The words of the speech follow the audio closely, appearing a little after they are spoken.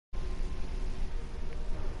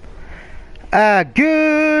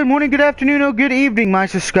Good morning, good afternoon, or good evening, my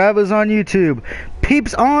subscribers on YouTube,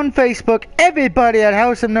 peeps on Facebook, everybody at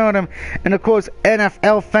House of Nordham, and of course,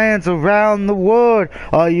 NFL fans around the world.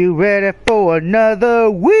 Are you ready for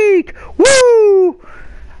another week? Woo!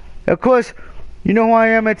 Of course, you know who I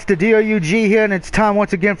am. It's the DOUG here, and it's time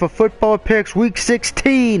once again for Football Picks Week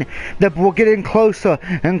 16. That we're getting closer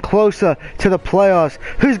and closer to the playoffs.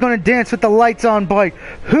 Who's going to dance with the lights on bright?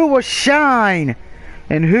 Who will shine?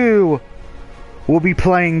 And who will be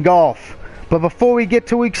playing golf? But before we get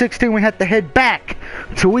to week 16, we have to head back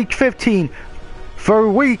to week 15 for a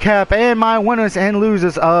recap and my winners and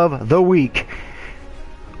losers of the week.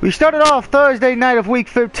 We started off Thursday night of week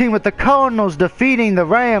 15 with the Cardinals defeating the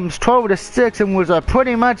Rams 12-6, and was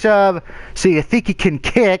pretty much of, so you think he can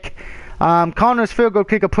kick. Cardinals field goal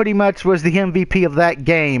kicker pretty much was the MVP of that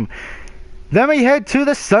game. Then we head to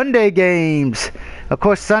the Sunday games. Of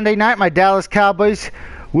course, Sunday night, my Dallas Cowboys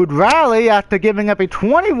would rally after giving up a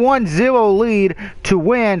 21-0 lead to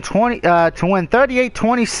win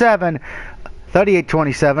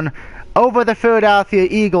 38-27 over the Philadelphia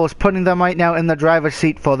Eagles, putting them right now in the driver's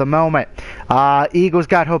seat for the moment. Eagles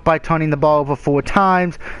got hooked by turning the ball over 4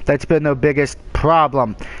 times. That's been their biggest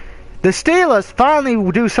problem. The Steelers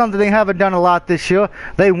finally do something they haven't done a lot this year.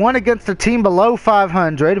 They won against a team below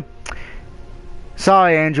 500.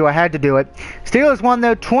 Sorry, Andrew, I had to do it. Steelers won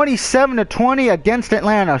their 27-20 against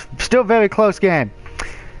Atlanta. Still very close game.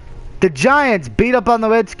 The Giants beat up on the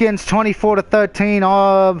Redskins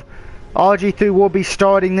 24-13. RG3 will be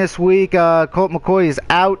starting this week. Colt McCoy is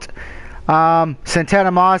out.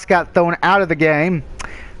 Santana Moss got thrown out of the game.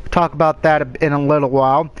 We'll talk about that in a little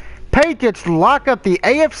while. Patriots lock up the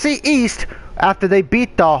AFC East after they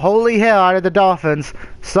beat the holy hell out of the Dolphins.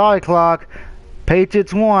 Sorry, Clark.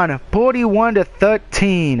 Patriots won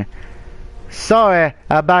 41-13. Sorry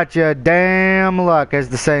about your damn luck, as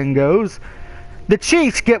the saying goes. The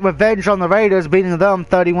Chiefs get revenge on the Raiders, beating them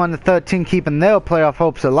 31-13, keeping their playoff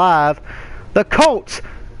hopes alive. The Colts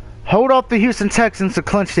hold off the Houston Texans to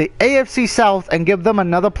clinch the AFC South and give them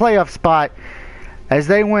another playoff spot as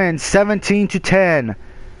they win 17-10.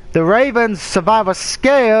 The Ravens survive a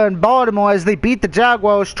scare in Baltimore as they beat the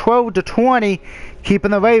Jaguars 12-20,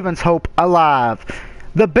 keeping the Ravens' hope alive.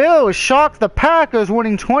 The Bills shock the Packers,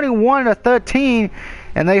 winning 21-13,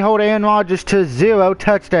 and they hold Aaron Rodgers to 0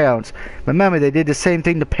 touchdowns. Remember, they did the same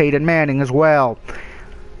thing to Peyton Manning as well.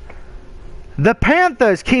 The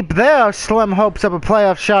Panthers keep their slim hopes of a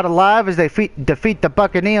playoff shot alive as they defeat the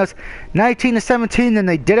Buccaneers 19-17, and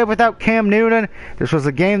they did it without Cam Newton. This was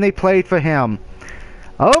a game they played for him.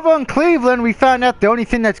 Over in Cleveland, we found out the only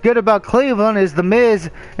thing that's good about Cleveland is The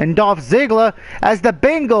Miz and Dolph Ziggler, as the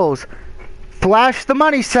Bengals flashed the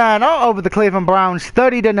money sign all over the Cleveland Browns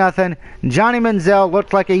 30-0. Johnny Manziel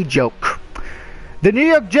looked like a joke. The New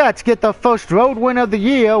York Jets get the first road win of the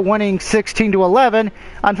year, winning 16-11.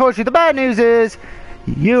 Unfortunately, the bad news is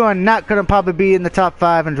you are not going to probably be in the top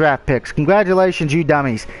 5 in draft picks. Congratulations, you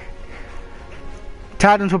dummies.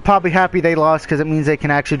 Titans were probably happy they lost because it means they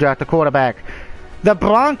can actually draft a quarterback. The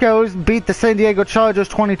Broncos beat the San Diego Chargers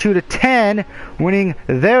 22-10, winning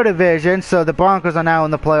their division, so the Broncos are now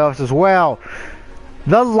in the playoffs as well.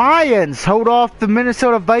 The Lions hold off the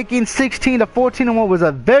Minnesota Vikings 16-14 in what was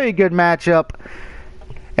a very good matchup.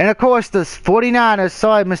 And of course, the 49ers,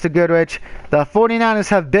 sorry Mr. Goodrich, the 49ers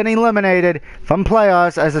have been eliminated from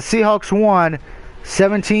playoffs as the Seahawks won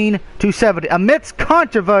 17-70. Amidst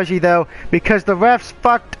controversy, though, because the refs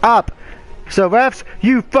fucked up. So refs,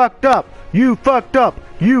 you fucked up. You fucked up.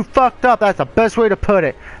 You fucked up. That's the best way to put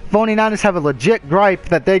it. 49ers have a legit gripe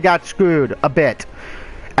that they got screwed a bit.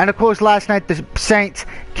 And of course, last night the Saints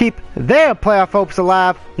keep their playoff hopes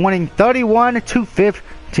alive, winning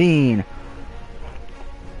 31-15.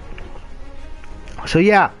 So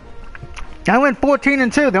yeah, I went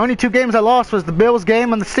 14-2. The only 2 games I lost was the Bills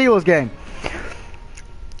game and the Steelers game.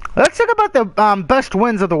 Let's talk about the best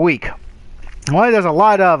wins of the week. Well, there's a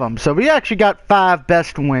lot of them. So we actually got 5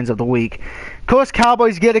 best wins of the week. Of course,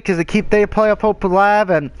 Cowboys get it because they keep their playoff hope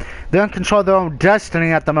alive and they're in control of their own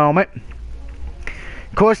destiny at the moment.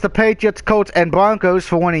 Of course, the Patriots, Colts, and Broncos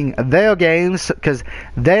for winning their games because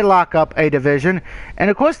they lock up a division.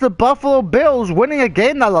 And of course, the Buffalo Bills winning a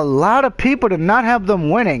game that a lot of people did not have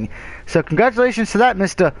them winning. So congratulations to that,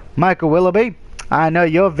 Mr. Michael Willoughby. I know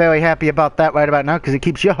you're very happy about that right about now because it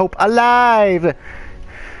keeps your hope alive.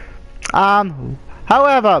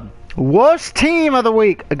 However, worst team of the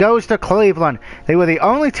week goes to Cleveland. They were the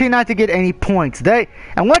only team not to get any points.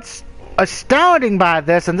 And what's astounding by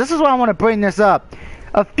this, and this is why I want to bring this up,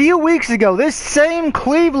 a few weeks ago, this same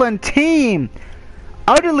Cleveland team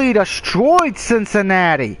utterly destroyed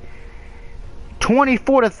Cincinnati.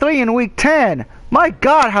 24-3 in Week 10. My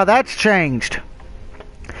God, how that's changed.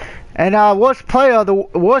 And worst player of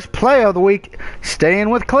the week, staying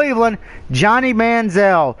with Cleveland, Johnny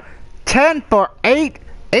Manziel. 10 for 8,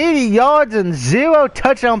 80 yards and 0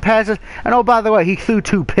 touchdown passes. And oh, by the way, he threw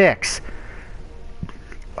 2 picks.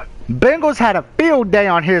 Bengals had a field day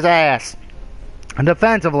on his ass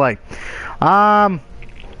defensively. So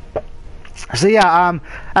yeah,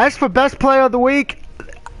 as for best player of the week,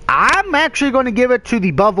 I'm actually going to give it to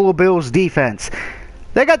the Buffalo Bills defense.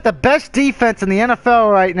 They got the best defense in the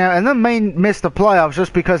NFL right now, and they may miss the playoffs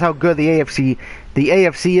just because how good the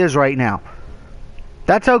AFC is right now.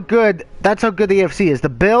 That's how good the AFC is. The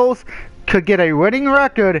Bills could get a winning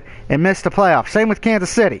record and miss the playoffs. Same with Kansas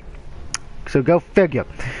City. So go figure.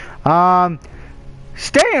 We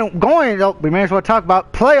may as well talk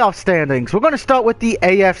about playoff standings. We're going to start with the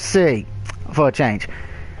AFC for a change.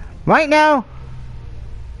 Right now,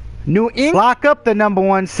 New England lock up the number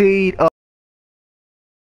 1 seed.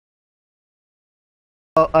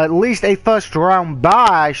 At least a first round bye,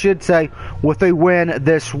 I should say, with a win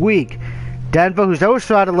this week. Denver, who's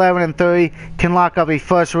also at 11-3, can lock up a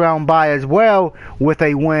first round bye as well with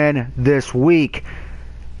a win this week.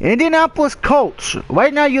 Indianapolis Colts,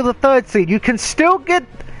 right now you're the 3rd seed. You can still get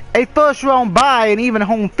a first round bye and even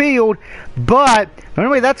home field, but the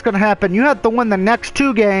only way that's going to happen, you have to win the next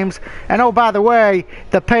 2 games. And oh, by the way,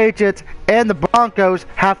 the Patriots and the Broncos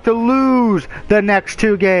have to lose the next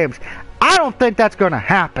 2 games. I don't think that's going to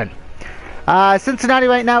happen. Cincinnati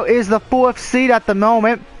right now is the 4th seed at the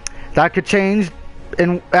moment. That could change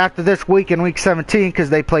after this week in Week 17 because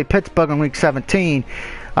they play Pittsburgh in Week 17.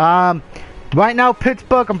 Right now,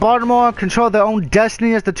 Pittsburgh and Baltimore control their own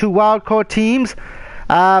destiny as the 2 wildcard teams.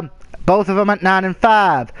 Both of them at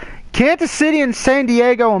 9-5. Kansas City and San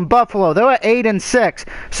Diego and Buffalo, they're at 8-6.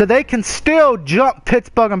 So they can still jump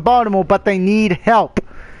Pittsburgh and Baltimore, but they need help.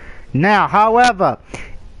 Now, however,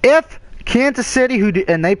 if Kansas City,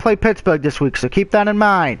 and they play Pittsburgh this week, so keep that in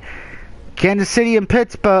mind. Kansas City and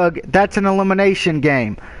Pittsburgh, that's an elimination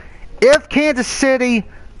game. If Kansas City,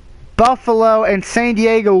 Buffalo, and San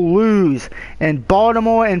Diego lose, and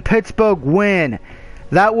Baltimore and Pittsburgh win,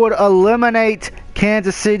 that would eliminate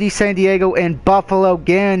Kansas City, San Diego, and Buffalo,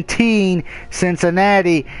 guaranteeing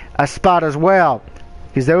Cincinnati a spot as well.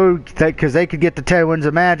 Because they could get the 10 wins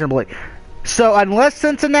imaginably. So unless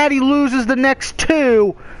Cincinnati loses the next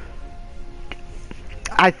 2,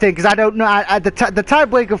 I think, because I don't know, the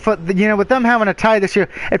tiebreaker for, with them having a tie this year,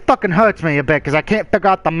 it fucking hurts me a bit because I can't figure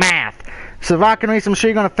out the math. So Rock and Reese, I'm sure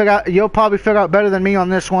you'll probably figure out better than me on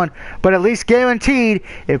this one. But at least guaranteed,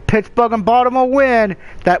 if Pittsburgh and Baltimore win,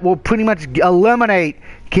 that will pretty much eliminate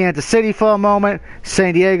Kansas City for a moment,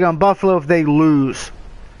 San Diego and Buffalo if they lose.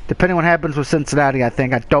 Depending on what happens with Cincinnati, I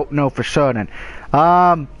think. I don't know for certain.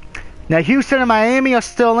 Now, Houston and Miami are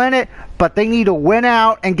still in it, but they need to win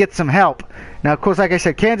out and get some help. Now, of course, like I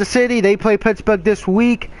said, Kansas City, they play Pittsburgh this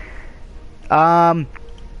week. San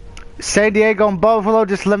Diego and Buffalo,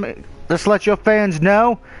 just let your fans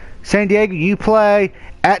know. San Diego, you play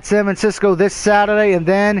at San Francisco this Saturday and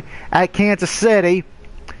then at Kansas City.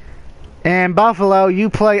 And Buffalo, you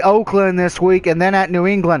play Oakland this week and then at New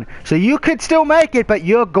England. So you could still make it, but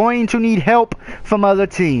you're going to need help from other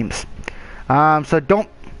teams. So don't...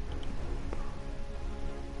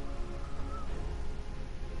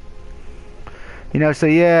 so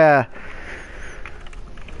yeah.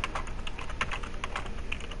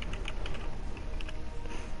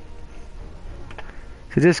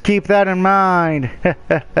 So just keep that in mind.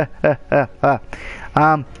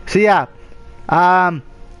 So yeah.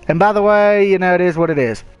 And by the way, it is what it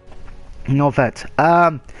is. No offense.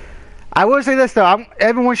 I will say this though.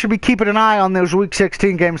 Everyone should be keeping an eye on those Week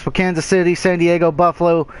 16 games for Kansas City, San Diego,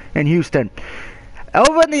 Buffalo, and Houston.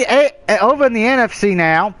 Over in the NFC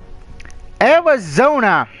now,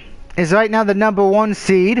 Arizona is right now the number 1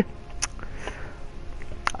 seed.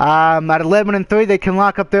 At 11-3, they can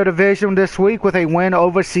lock up their division this week with a win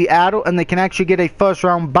over Seattle, and they can actually get a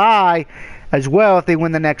first-round bye as well if they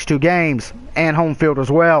win the next 2 games, and home field as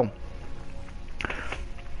well.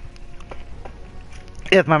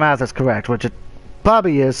 If my math is correct, which it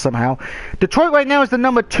probably is somehow. Detroit right now is the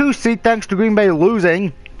number 2 seed thanks to Green Bay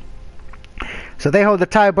losing. So they hold the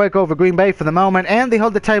tiebreak over Green Bay for the moment, and they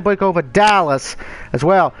hold the tiebreak over Dallas as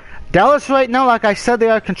well. Dallas right now, like I said, they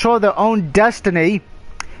are in control of their own destiny,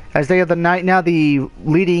 as they are the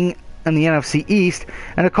leading in the NFC East,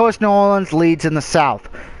 and of course New Orleans leads in the South.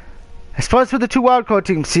 As far as for the 2 wildcard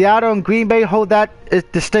teams, Seattle and Green Bay hold that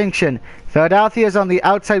distinction. Philadelphia is on the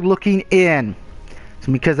outside looking in,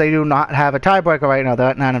 because they do not have a tiebreaker right now. They're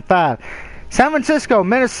at 9-5. San Francisco,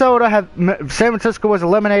 Minnesota San Francisco was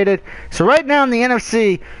eliminated. So right now in the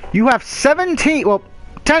NFC, you have 17, well,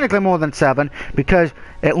 technically more than 7, because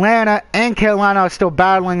Atlanta and Carolina are still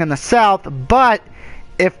battling in the South. But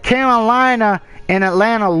if Carolina and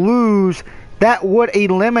Atlanta lose, that would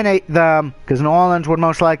eliminate them, because New Orleans would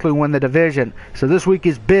most likely win the division. So this week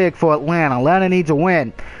is big for Atlanta. Atlanta needs a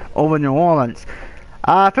win over New Orleans.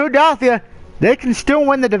 Philadelphia, they can still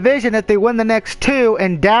win the division if they win the next 2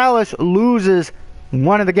 and Dallas loses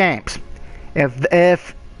one of the games.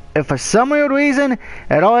 If for some weird reason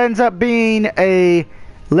it all ends up being a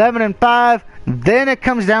 11-5, then it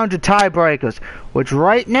comes down to tiebreakers, which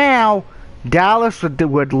right now Dallas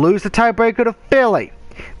would lose the tiebreaker to Philly.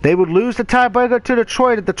 They would lose the tiebreaker to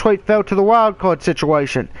Detroit if Detroit fell to the wild card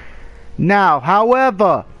situation. Now,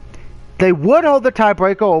 however, they would hold the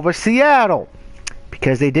tiebreaker over Seattle,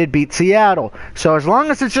 because they did beat Seattle. So as long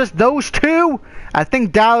as it's just those 2, I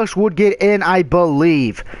think Dallas would get in, I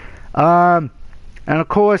believe. And of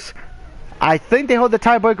course, I think they hold the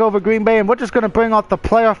tiebreaker over Green Bay, and we're just going to bring off the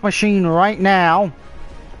playoff machine right now,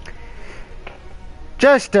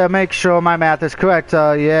 just to make sure my math is correct.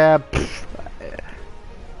 Yeah.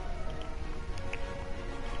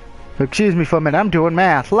 Excuse me for a minute, I'm doing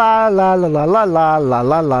math. La la la la la la la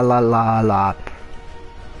la la la la la.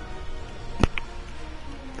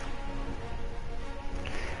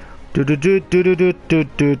 Do do do do do do do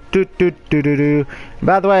do do do do do.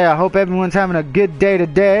 By the way, I hope everyone's having a good day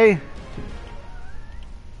today.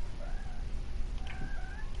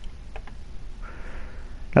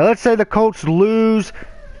 Now let's say the Colts lose.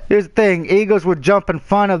 Here's the thing, Eagles would jump in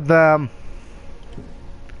front of them.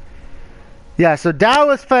 Yeah, so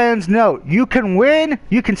Dallas fans, know you can win,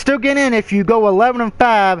 you can still get in if you go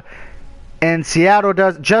 11-5, and Seattle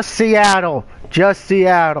does, just Seattle,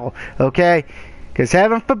 okay? Because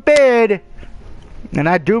heaven forbid, and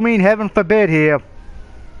I do mean heaven forbid here,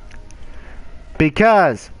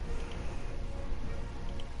 because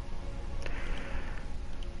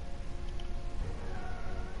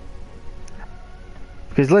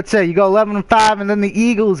let's say you go 11-5 and then the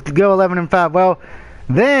Eagles go 11-5. Well,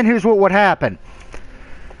 then here's what would happen.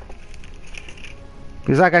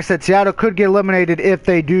 Because like I said, Seattle could get eliminated if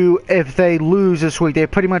they lose this week. They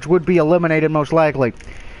pretty much would be eliminated most likely.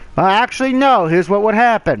 Actually, no. Here's what would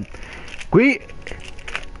happen. Green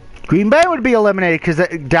Bay would be eliminated because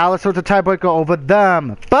Dallas was a tiebreaker over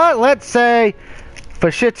them. But let's say, for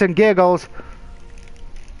shits and giggles,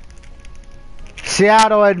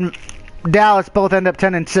 Seattle and Dallas both end up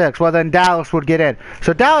 10-6. Well, then Dallas would get in.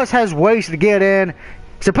 So Dallas has ways to get in.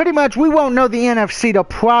 So pretty much we won't know the NFC till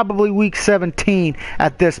probably week 17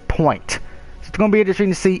 at this point. So it's going to be interesting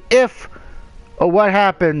to see if or what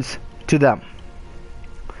happens to them.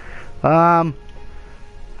 But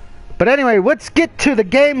anyway, let's get to the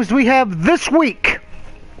games we have this week.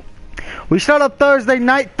 We start on Thursday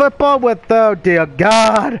Night Football with, oh dear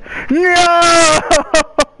God, no!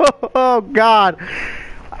 Oh God.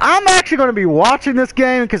 I'm actually going to be watching this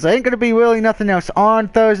game because there ain't going to be really nothing else on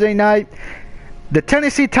Thursday night. The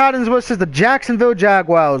Tennessee Titans versus the Jacksonville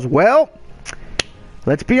Jaguars. Well,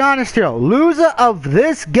 let's be honest here. Loser of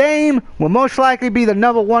this game will most likely be the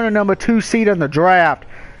number 1 or number 2 seed in the draft.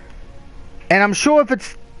 And I'm sure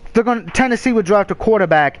if Tennessee would draft a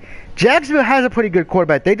quarterback, Jacksonville has a pretty good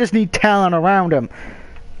quarterback. They just need talent around him.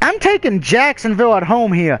 I'm taking Jacksonville at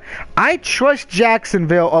home here. I trust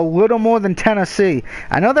Jacksonville a little more than Tennessee.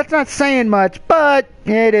 I know that's not saying much, but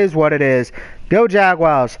it is what it is. Go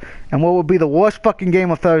Jaguars. And what will be the worst fucking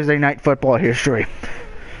game of Thursday Night Football history.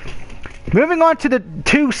 Moving on to the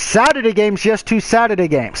 2 Saturday games. Yes, 2 Saturday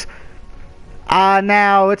games.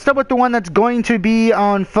 Now, let's start with the one that's going to be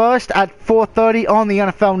on first at 4:30 on the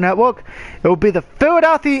NFL Network. It will be the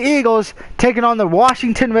Philadelphia Eagles taking on the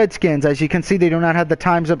Washington Redskins. As you can see, they do not have the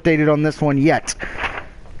times updated on this one yet.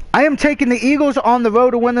 I am taking the Eagles on the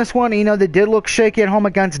road to win this one. You know, they did look shaky at home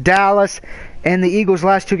against Dallas, and the Eagles'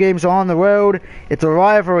 last 2 games are on the road. It's a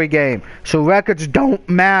rivalry game, so records don't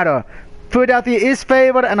matter. Philadelphia is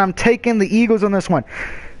favored, and I'm taking the Eagles on this one.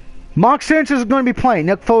 Mark Sanchez is going to be playing.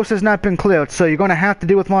 Nick Foles has not been cleared, so you're going to have to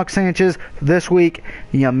deal with Mark Sanchez this week.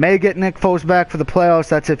 You may get Nick Foles back for the playoffs.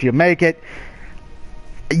 That's if you make it.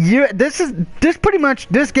 This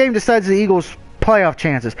game decides the Eagles' playoff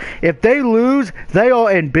chances. If they lose, they are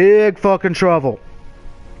in big fucking trouble.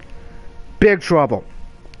 Big trouble.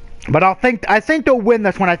 But I think they'll win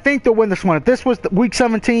this one. If this was week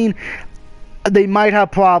 17, they might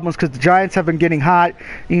have problems because the Giants have been getting hot.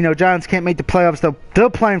 You know, Giants can't make the playoffs. They're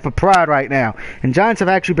playing for pride right now. And Giants have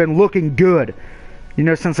actually been looking good, you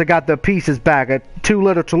know, since they got their pieces back. Too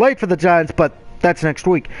little too late for the Giants, but that's next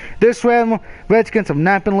week. This one, Redskins have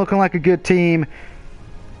not been looking like a good team.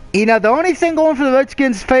 You know, the only thing going for the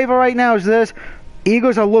Redskins' favor right now is this.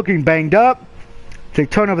 Eagles are looking banged up. They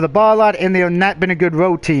turn over the ball a lot, and they have not been a good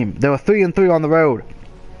road team. They were 3-3 on the road.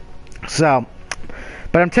 So,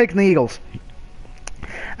 but I'm taking the Eagles.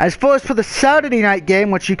 As far as for the Saturday night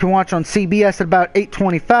game, which you can watch on CBS at about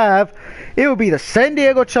 8:25, it will be the San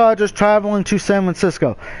Diego Chargers traveling to San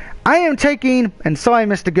Francisco. I am taking, and sorry,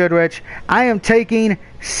 Mr. Goodrich, I am taking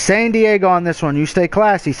San Diego on this one. You stay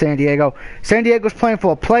classy, San Diego. San Diego's playing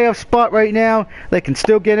for a playoff spot right now. They can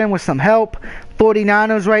still get in with some help.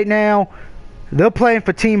 49ers right now, they're playing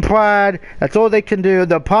for team pride. That's all they can do.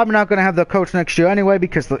 They're probably not going to have their coach next year anyway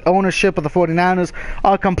because the ownership of the 49ers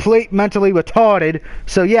are complete mentally retarded.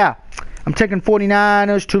 So, yeah, I'm taking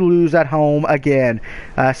 49ers to lose at home again.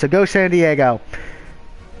 So go San Diego.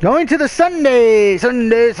 Going to the Sunday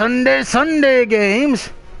games.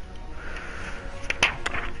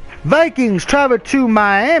 Vikings travel to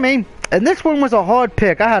Miami. And this one was a hard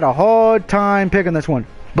pick. I had a hard time picking this one.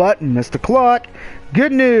 But, Mr. Clark,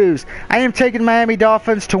 good news. I am taking Miami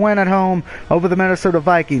Dolphins to win at home over the Minnesota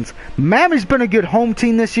Vikings. Miami's been a good home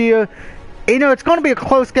team this year. You know, it's going to be a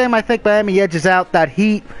close game. I think Miami edges out. That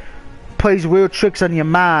heat plays real tricks on your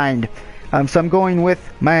mind. So I'm going with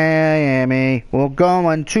Miami. We're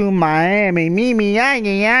going to Miami.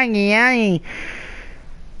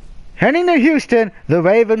 Heading to Houston, the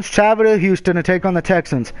Ravens travel to Houston to take on the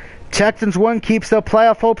Texans. Texans win, keeps their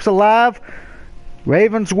playoff hopes alive.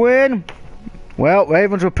 Ravens win. Well,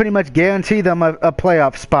 Ravens will pretty much guarantee them a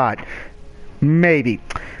playoff spot. Maybe.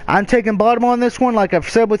 I'm taking Baltimore on this one. Like I've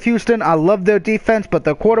said with Houston, I love their defense, but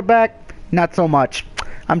their quarterback, not so much.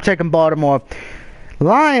 I'm taking Baltimore.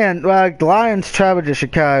 Lions travel to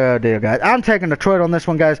Chicago, dear guys. I'm taking Detroit on this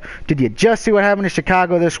one, guys. Did you just see what happened to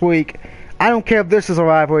Chicago this week? I don't care if this is a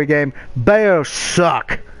rivalry game. Bears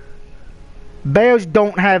suck. Bears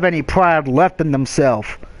don't have any pride left in themselves.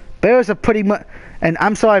 Bears are pretty much... And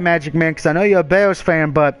I'm sorry, Magic Man, because I know you're a Bears fan,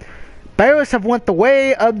 but Bears have went the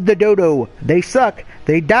way of the dodo. They suck.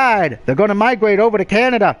 They died. They're going to migrate over to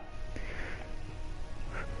Canada.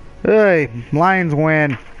 Hey, Lions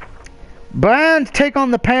win. Browns take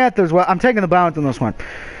on the Panthers. Well, I'm taking the Browns on this one.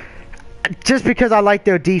 Just because I like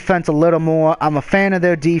their defense a little more. I'm a fan of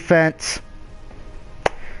their defense.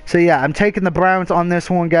 So, yeah, I'm taking the Browns on this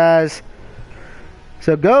one, guys.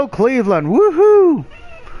 So, go Cleveland. Woohoo!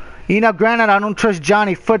 You know, granted, I don't trust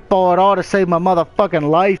Johnny Football at all to save my motherfucking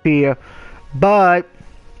life here. But,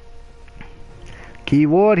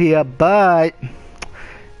 keyword here, but,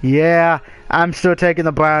 yeah, I'm still taking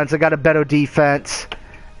the Browns. I got a better defense.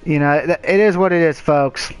 You know, it is what it is,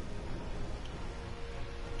 folks.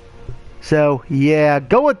 So, yeah,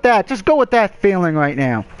 go with that. Just go with that feeling right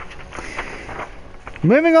now.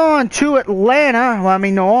 Moving on to Atlanta. Well, I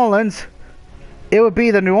mean, New Orleans. It would be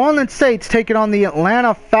the New Orleans Saints taking on the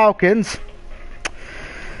Atlanta Falcons.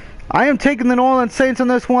 I am taking the New Orleans Saints on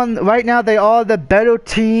this one. Right now, they are the better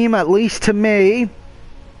team, at least to me.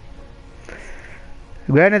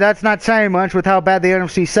 Granted, that's not saying much with how bad the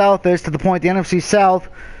NFC South is, to the point the NFC South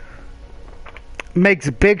makes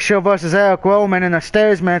Big Show versus Eric Roman and a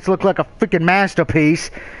stairs match look like a freaking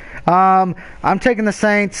masterpiece. I'm taking the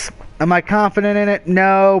Saints. Am I confident in it?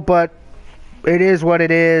 No, but it is what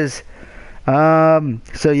it is.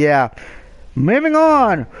 So yeah. Moving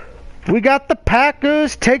on. We got the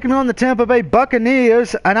Packers taking on the Tampa Bay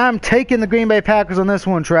Buccaneers, and I'm taking the Green Bay Packers on this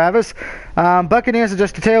one, Travis. Buccaneers are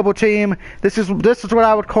just a terrible team. This is what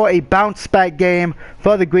I would call a bounce-back game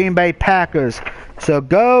for the Green Bay Packers. So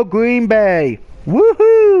go Green Bay.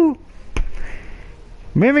 Woohoo!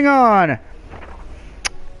 Moving on.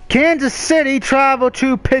 Kansas City travel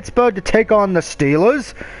to Pittsburgh to take on the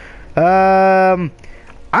Steelers.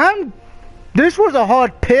 This was a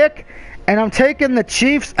hard pick. And I'm taking the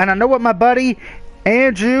Chiefs, and I know what my buddy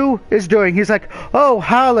Andrew is doing. He's like, oh,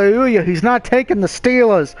 hallelujah, he's not taking the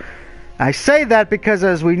Steelers. I say that because,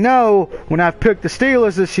 as we know, when I've picked the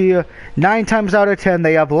Steelers this year, 9 times out of 10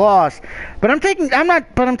 they have lost. But I'm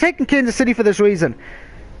taking Kansas City for this reason.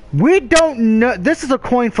 We don't know. This is a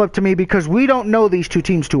coin flip to me because we don't know these two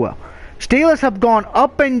teams too well. Steelers have gone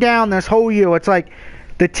up and down this whole year. It's like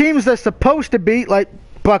the teams they're supposed to beat, like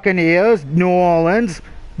Buccaneers, New Orleans,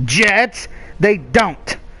 Jets, they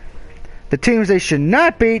don't. The teams they should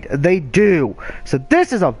not beat, they do. So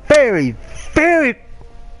this is a very, very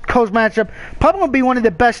close matchup. Probably going to be one of the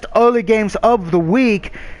best early games of the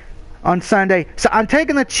week on Sunday. So I'm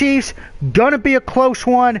taking the Chiefs. Going to be a close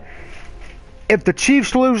one. If the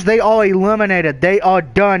Chiefs lose, they are eliminated. They are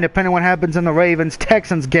done, depending on what happens in the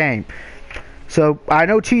Ravens-Texans game. So I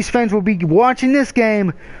know Chiefs fans will be watching this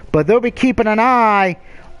game, but they'll be keeping an eye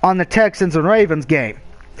on the Texans and Ravens game.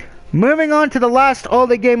 Moving on to the last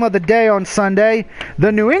early game of the day on Sunday, the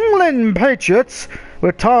New England Patriots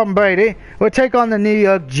with Tom Brady will take on the New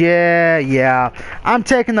York Jets. Yeah, I'm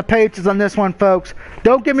taking the Patriots on this one, folks.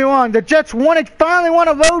 Don't get me wrong, the Jets finally won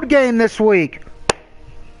a road game this week.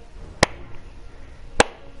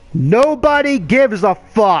 Nobody gives a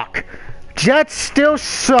fuck. Jets still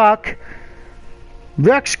suck.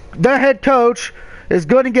 Rex, their head coach, is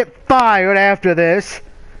going to get fired after this.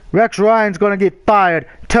 Rex Ryan's going to get fired,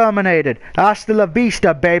 terminated. Hasta la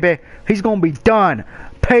vista, baby. He's going to be done.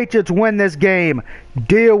 Patriots win this game.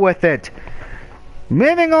 Deal with it.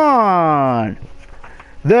 Moving on.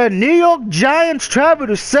 The New York Giants travel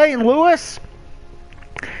to St. Louis.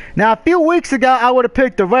 Now, a few weeks ago, I would have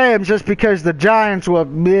picked the Rams just because the Giants were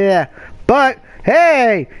meh. But,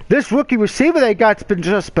 hey, this rookie receiver they got's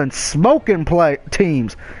been smoking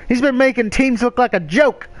teams. He's been making teams look like a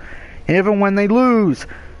joke, even when they lose.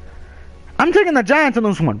 I'm taking the Giants on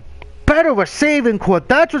this one. Better receiving core.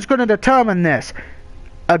 That's what's going to determine this.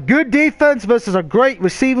 A good defense versus a great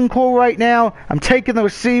receiving core right now. I'm taking the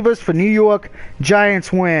receivers for New York.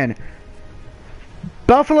 Giants win.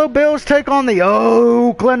 Buffalo Bills take on the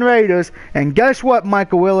Oakland Raiders. And guess what,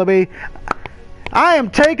 Michael Willoughby? I am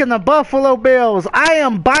taking the Buffalo Bills. I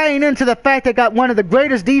am buying into the fact they got one of the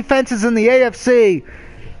greatest defenses in the AFC.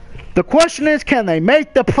 The question is, can they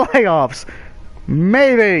make the playoffs?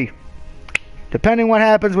 Maybe. Depending what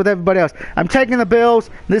happens with everybody else. I'm taking the Bills.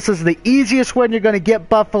 This is the easiest win you're going to get,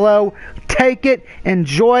 Buffalo. Take it,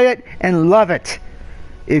 enjoy it, and love it.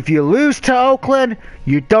 If you lose to Oakland,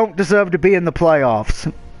 you don't deserve to be in the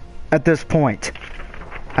playoffs at this point.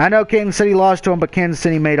 I know Kansas City lost to them, but Kansas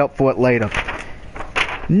City made up for it later.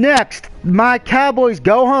 Next, my Cowboys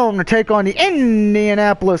go home to take on the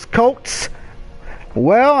Indianapolis Colts.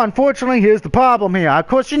 Well, unfortunately, here's the problem here. Of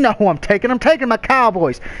course, you know who I'm taking. I'm taking my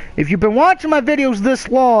Cowboys. If you've been watching my videos this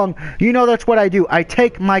long, you know that's what I do. I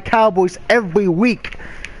take my Cowboys every week.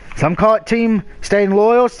 Some call it team staying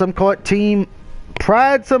loyal. Some call it team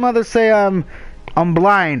pride. Some others say I'm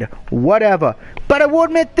blind. Whatever. But I will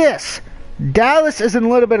admit this. Dallas is in a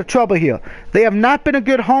little bit of trouble here. They have not been a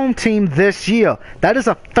good home team this year. That is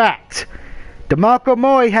a fact. DeMarco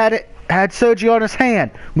Murray had surgery on his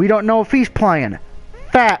hand. We don't know if he's playing.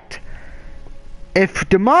 Fact. If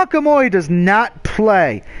DeMarco Murray does not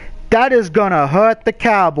play, that is going to hurt the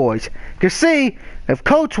Cowboys. Because see, if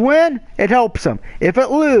Colts win, it helps them. If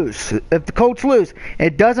the Colts lose,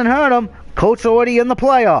 it doesn't hurt them. Colts already in the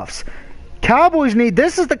playoffs. Cowboys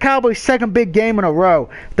this is the Cowboys' second big game in a row.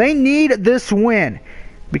 They need this win.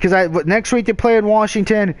 Because next week they play in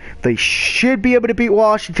Washington. They should be able to beat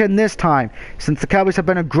Washington this time, since the Cowboys have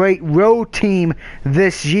been a great road team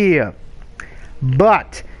this year.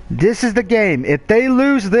 But this is the game. If they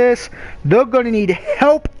lose this, they're going to need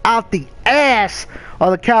help out the ass of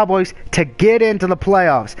the Cowboys to get into the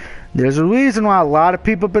playoffs. There's a reason why a lot of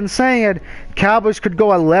people have been saying Cowboys could go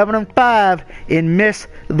 11-5 and miss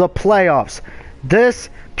the playoffs. This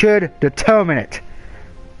could determine it.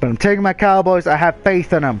 But I'm taking my Cowboys. I have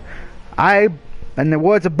faith in them. In the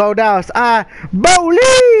words of Bo Dallas, I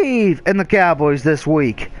believe in the Cowboys this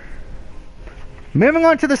week. Moving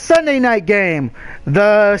on to the Sunday night game.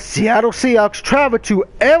 The Seattle Seahawks travel to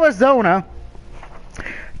Arizona,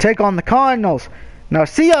 take on the Cardinals. Now,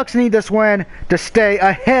 Seahawks need this win to stay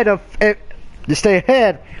ahead of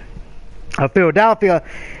Philadelphia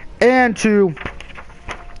and to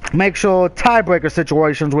make sure tiebreaker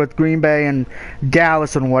situations with Green Bay and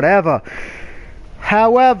Dallas and whatever.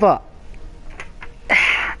 However,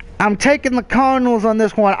 I'm taking the Cardinals on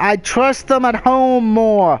this one. I trust them at home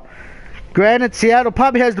more. Granted, Seattle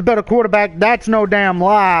probably has the better quarterback. That's no damn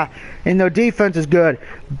lie. And their defense is good.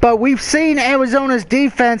 But we've seen Arizona's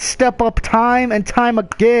defense step up time and time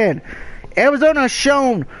again. Arizona has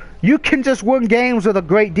shown you can just win games with a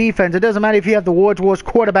great defense. It doesn't matter if you have the worst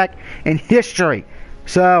quarterback in history.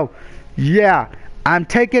 So, yeah, I'm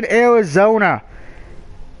taking Arizona.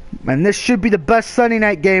 And this should be the best Sunday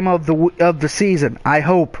night game of the season. I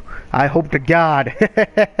hope. I hope to God.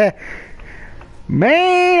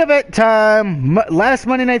 Main event time. Last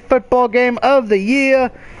Monday Night Football game of the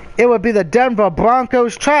year. It would be the Denver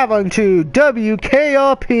Broncos traveling to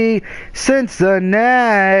WKRP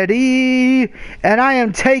Cincinnati. And I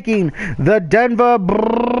am taking the Denver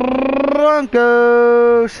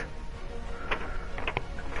Broncos.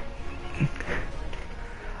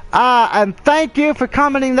 And thank you for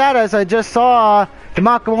commenting that. As I just saw,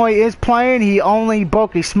 DeMarco Murray is playing. He only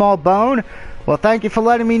broke a small bone. Well, thank you for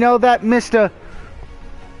letting me know that, Mr.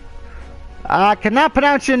 I cannot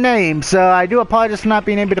pronounce your name, so I do apologize for not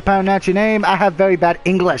being able to pronounce your name. I have very bad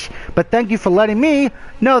English, but thank you for letting me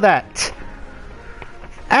know that.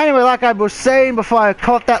 Anyway, like I was saying before I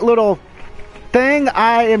caught that little thing,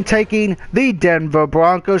 I am taking the Denver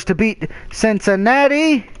Broncos to beat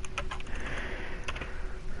Cincinnati.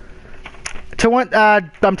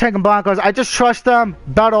 I'm taking Broncos. I just trust them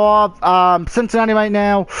better off. Cincinnati right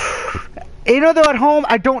now, even though they're at home,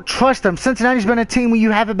 I don't trust them. Cincinnati's been a team where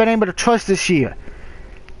you haven't been able to trust this year.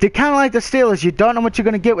 They're kind of like the Steelers. You don't know what you're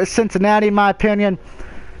going to get with Cincinnati, in my opinion.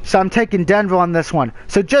 So I'm taking Denver on this one.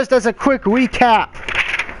 So just as a quick recap,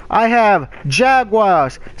 I have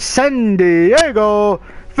Jaguars, San Diego,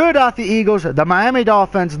 Philadelphia Eagles, the Miami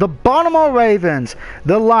Dolphins, the Baltimore Ravens,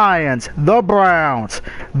 the Lions, the Browns,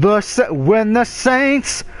 when the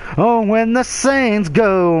Saints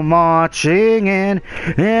go marching in,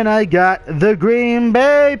 and I got the Green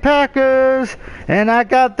Bay Packers, and I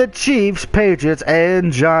got the Chiefs, Patriots,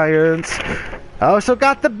 and Giants. I also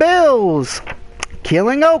got the Bills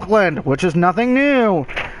killing Oakland, which is nothing new.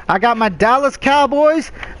 I got my Dallas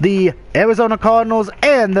Cowboys, the Arizona Cardinals,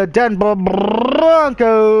 and the Denver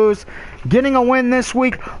Broncos getting a win this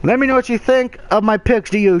week. Let me know what you think of my picks.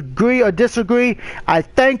 Do you agree or disagree? I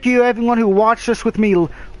thank you, everyone who watched this with me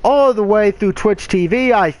all the way through Twitch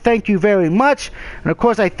TV. I thank you very much. And of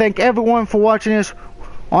course, I thank everyone for watching this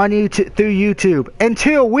on YouTube, through YouTube.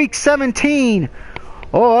 Until week 17.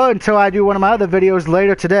 Or until I do one of my other videos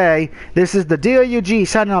later today, this is the DLUG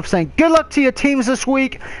signing off saying good luck to your teams this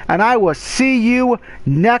week, and I will see you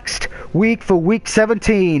next week for week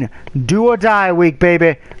 17. Do or die week,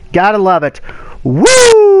 baby. Gotta love it.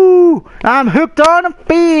 Woo! I'm hooked on a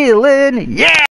feeling. Yeah!